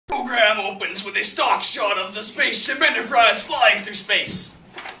Program opens with a stock shot of the spaceship Enterprise flying through space.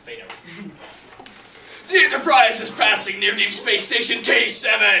 Fade out. The Enterprise is passing near Deep Space Station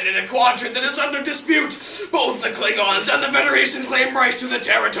K7 in a quadrant that is under dispute. Both the Klingons and the Federation claim rights to the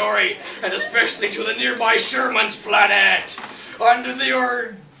territory, and especially to the nearby Sherman's planet. Under the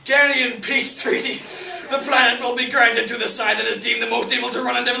Organian Peace Treaty, the planet will be granted to the side that is deemed the most able to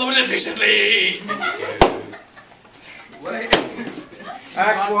run and develop it efficiently.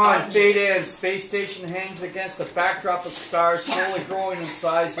 Act 1, fade in. Space station hangs against a backdrop of stars slowly growing in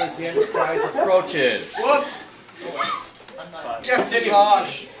size as the Enterprise approaches. Whoops! Captain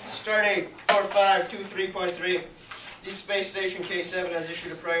Lodge, stardate 4523.3. Deep Space Station K7 has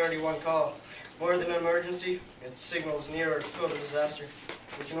issued a priority 1 call. More than an emergency, it signals near a total disaster.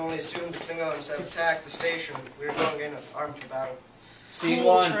 We can only assume the Klingons have attacked the station. We are going in armed for battle. Scene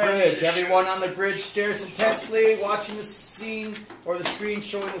 1, bridge. Everyone on the bridge stares intensely, watching the scene or the screen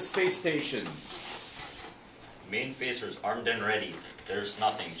showing the space station. Main phasers armed and ready. There's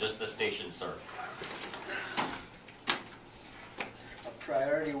nothing, just the station, sir. A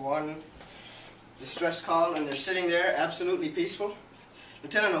priority 1 distress call, and they're sitting there absolutely peaceful.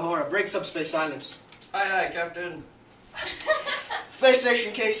 Lieutenant Uhura, break subspace silence. Aye, aye, Captain. Space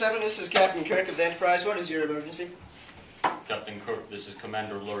Station K7, this is Captain Kirk of the Enterprise. What is your emergency? Captain Kirk, this is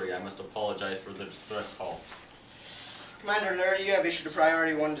Commander Lurie. I must apologize for the distress call. Commander Lurie, you have issued a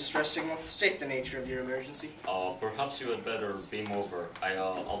priority 1 distress signal. State the nature of your emergency. Perhaps you had better beam over.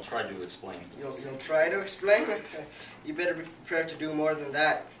 I'll try to explain. You'll try to explain? You better be prepared to do more than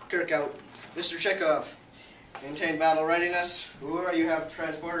that. Kirk out. Mr. Chekhov, maintain battle readiness. Uhura, you have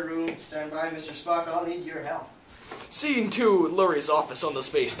transporter room. Stand by. Mr. Spock, I'll need your help. Scene 2, Lurie's office on the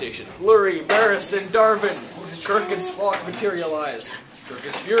space station. Lurie, Barris, and Darvin. Kirk and Spock materialize. Kirk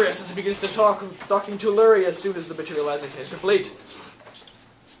is furious as he begins to talking to Lurie as soon as the materialization is complete.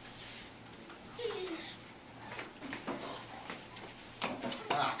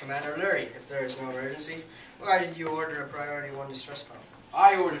 Commander Lurie, if there is no emergency, why did you order a priority 1 distress call?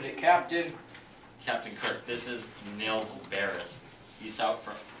 I ordered it, Captain. Captain Kirk, this is Nils Barris. He's out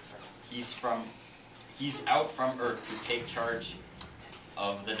from Earth to take charge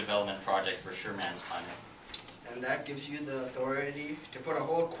of the development project for Sherman's planet. And that gives you the authority to put a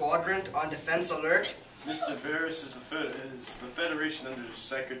whole quadrant on defense alert? Mr. Barris is the Federation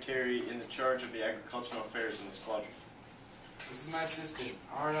Undersecretary in charge of the agricultural affairs in this quadrant. This is my assistant,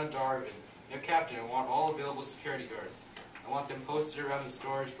 Arna Darvin. Now, Captain, I want all available security guards. I want them posted around the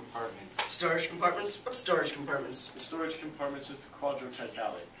storage compartments. Storage compartments? What storage compartments? The storage compartments with the quadrant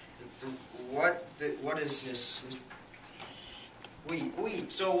alley. What is this?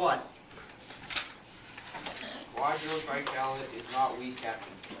 So what? Quadrotricalit is not weak,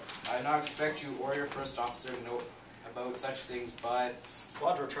 Captain. I do not expect you or your first officer to know about such things, but...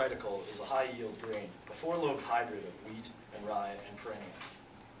 Quadrotriticale is a high-yield grain, a 4-lobe hybrid of wheat and rye and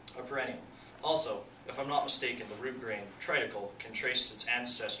a perennial. Also, if I'm not mistaken, the root grain, triticale, can trace its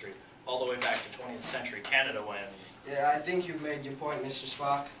ancestry all the way back to 20th century Canada when... Yeah, I think you've made your point, Mr.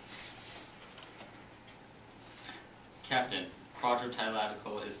 Spock. Captain,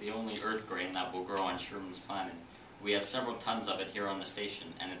 quadrotriticale is the only Earth grain that will grow on Sherman's planet. We have several tons of it here on the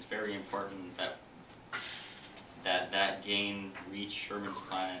station, and it's very important that grain reaches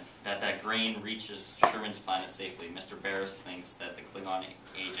Sherman's planet safely. Mr. Barris thinks that the Klingon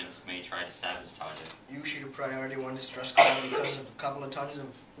agents may try to sabotage it. You issued a priority 1 distress call because of a couple of tons of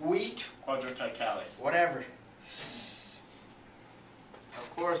wheat? Quadrotricalit. Whatever.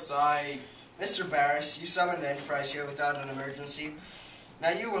 Of course, Mr. Barris, you summoned the Enterprise here without an emergency. Now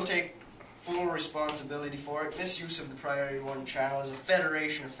you will take full responsibility for it. Misuse of the priority 1 channel is a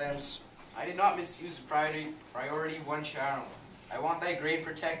Federation offense. I did not misuse the priority 1 channel. I want that grain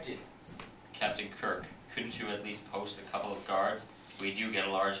protected. Captain Kirk, couldn't you at least post a couple of guards? We do get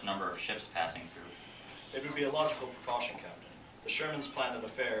a large number of ships passing through. It would be a logical precaution, Captain. The Sherman's planet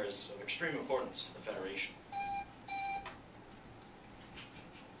affair is of extreme importance to the Federation.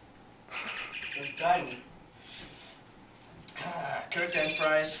 Good timing. Kirk to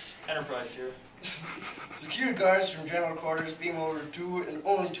Enterprise. Enterprise here. Security guards from general quarters beam over 2 and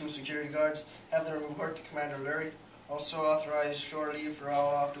only 2 security guards. Have them report to Commander Lurie. Also authorize shore leave for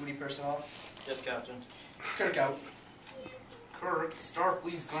all off-duty personnel. Yes, Captain. Kirk out. Kirk,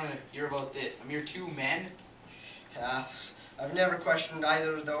 Starfleet's gonna hear about this. A mere 2 men? I've never questioned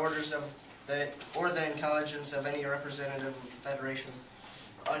either the orders of or the intelligence of any representative of the Federation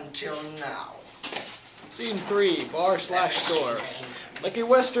until now. Scene 3, bar/store. Like a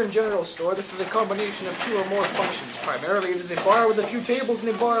Western general store, this is a combination of 2 or more functions. Primarily, it is a bar with a few tables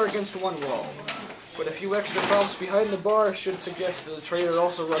and a bar against one wall. But a few extra prompts behind the bar should suggest that the trader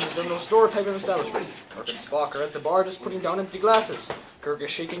also runs a general store type of establishment. Kirk and Spock are at the bar just putting down empty glasses. Kirk is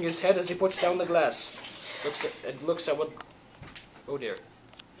shaking his head as he puts down the glass. Looks at what... Oh dear.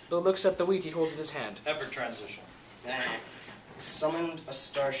 Though looks at the wheat he holds in his hand. Ever transition. Summoned a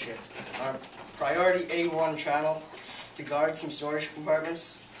starship. Our priority A1 channel to guard some storage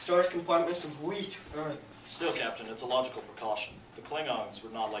compartments. Storage compartments of wheat. Still, Captain, it's a logical precaution. The Klingons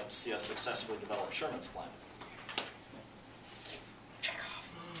would not like to see us successfully develop Sherman's plan.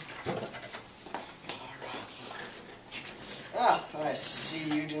 Ah, I see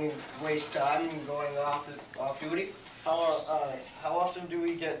you didn't waste time going off duty. How often do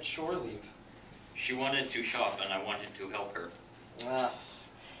we get shore leave? She wanted to shop, and I wanted to help her.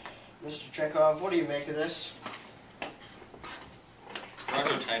 Mr. Chekhov, what do you make of this?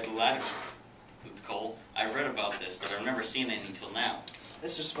 Prototype Cole. I've read about this, but I've never seen it until now.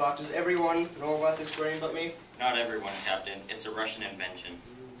 Mr. Spock, does everyone know about this grain but me? Not everyone, Captain. It's a Russian invention.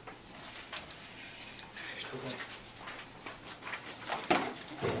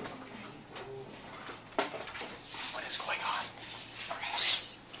 What is going on?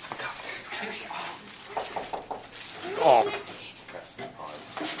 Oh.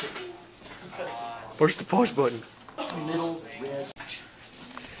 Push the pause button.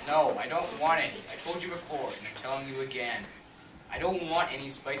 No, I don't want any. I told you before, and I'm telling you again. I don't want any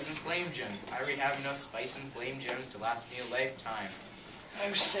spice and flame gems. I already have enough spice and flame gems to last me a lifetime.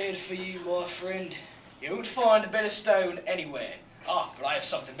 I'm sad for you, my friend. You won't find a better stone anywhere. Ah, but I have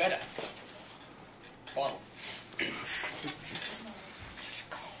something better. Bottle.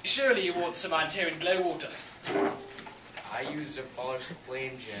 Surely you want some Antarian glow water. I used to polish the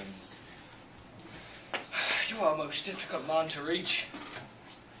flame gems. You are a most difficult man to reach.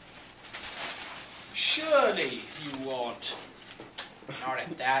 Surely you want. Not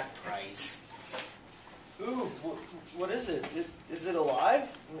at that price. Ooh, what is it? Is it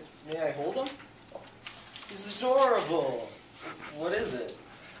alive? May I hold him? He's adorable. What is it?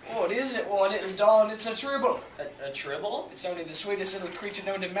 What is it, my little darling? It's a tribble. A tribble? It's only the sweetest little creature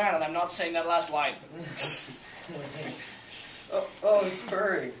known to man, and I'm not saying that last line. oh, it's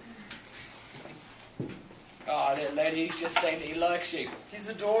purring. Ah, little lady, he's just saying that he likes you. He's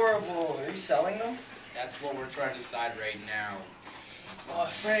adorable. Are you selling them? That's what we're trying to decide right now. My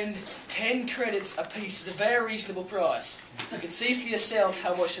friend, 10 credits a piece is a very reasonable price. You can see for yourself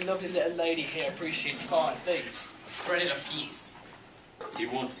how much the lovely little lady here appreciates fine things. A credit apiece. He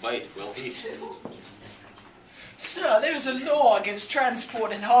won't bite, will he? Sir, there is a law against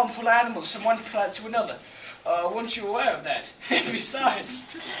transporting harmful animals from one planet to another. Weren't you aware of that? Besides,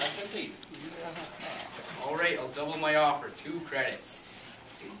 that's their teeth. Alright, I'll double my offer. 2 credits.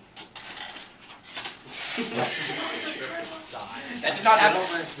 That did not happen.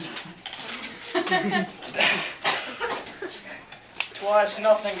 Twice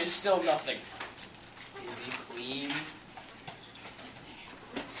nothing is still nothing. Is he clean?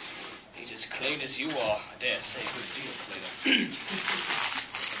 He's as clean as you are. I dare say a good deal cleaner.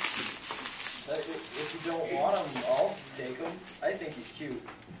 If you don't want him, I'll take him. I think he's cute.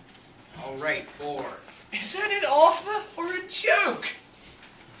 Alright, 4. Is that an offer or a joke?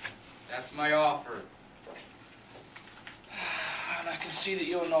 That's my offer. And I can see that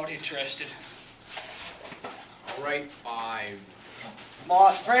you're not interested. Alright, 5.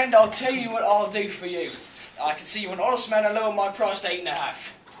 My friend, I'll tell you what I'll do for you. I can see you an honest man and lower my price to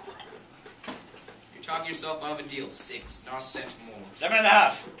 8.5. You're talking yourself out of a deal. 6, not a cent more.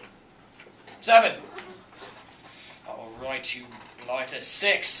 7.5. 7. All right, you blighter.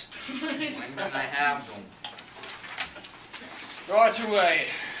 6. When can I have them? Right away.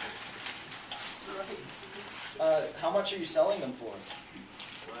 How much are you selling them for?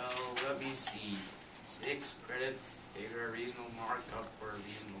 Well, let me see. 6 credit, figure a reasonable markup for a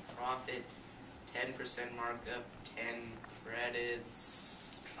reasonable profit. 10% markup, 10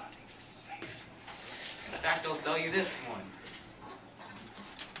 credits. In fact, I'll sell you this one.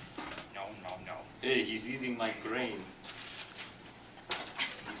 No. Hey, he's eating my grain.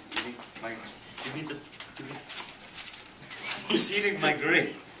 He's eating my... He's eating my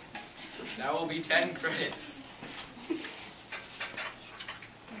grain. That will be 10 credits.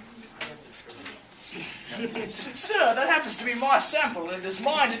 Sir, that happens to be my sample, and it is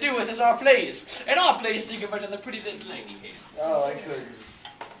mine to do with as I please. And I please to give it to the pretty little lady here. Oh, I could.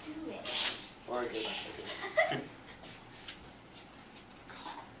 Or I could.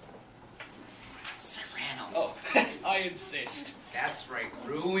 Oh, I insist. That's right,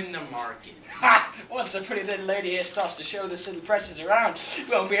 ruin the market. Ha! Once a pretty little lady here starts to show this little precious around, you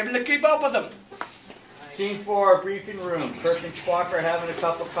won't be able to keep up with them. Scene 4, briefing room. Kirk and Spock are having a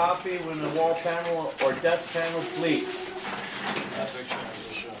cup of coffee when the wall panel or desk panel bleeps.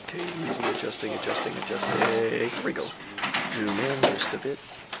 Adjusting. Here we go. Zoom in just a bit.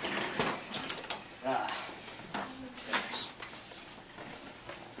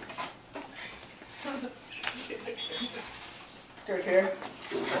 Kirk here.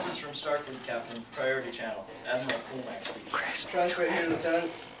 Message from Starfleet Captain, Priority Channel. Admiral Fulmax speaking. Transfer here, Lieutenant.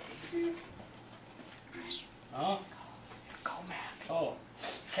 Huh? Oh,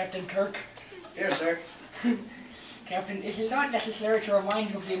 Captain Kirk. Here, sir. Captain, is it not necessary to remind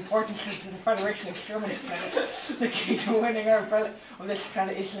you of the importance of the Federation of Sherman's planet? The key to winning our planet of this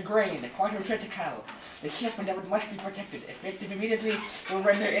planet is the grain, the quantum critical. The shipment of it must be protected. Effective immediately will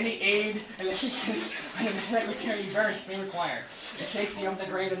render any aid and assistance when the Secretary Barris may require. The safety of the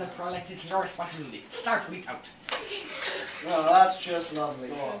grain and the Frolics is your responsibility. Starfleet out. Oh, that's just lovely.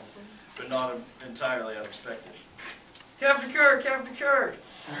 But not entirely unexpected. Captain Kirk!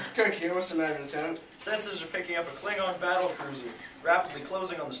 Kirk here, what's the matter, Lieutenant? Sensors are picking up a Klingon battle cruiser, rapidly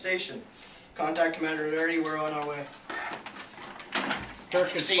closing on the station. Contact Commander Larry, we're on our way.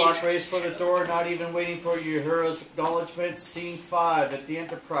 Kirk and Spock race for the door, not even waiting for Uhura's acknowledgement. Scene 5 at the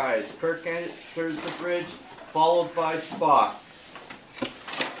Enterprise. Kirk enters the bridge, followed by Spock.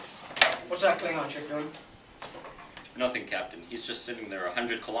 What's that Klingon chick doing? Nothing, Captain. He's just sitting there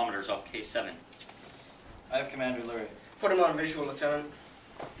 100 kilometers off K7. I have Commander Larry. Put him on visual, Lieutenant.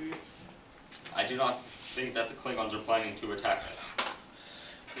 I do not think that the Klingons are planning to attack us.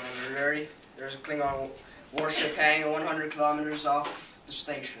 Commander Larry, there's a Klingon warship hanging 100 kilometers off the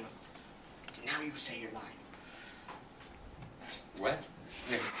station. Now you say your line. What?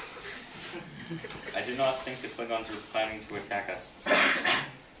 I do not think the Klingons are planning to attack us.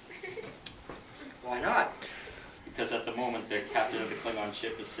 Why not? Because at the moment, the captain of the Klingon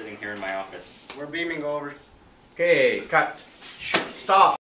ship is sitting here in my office. We're beaming over. Okay, cut. Stop.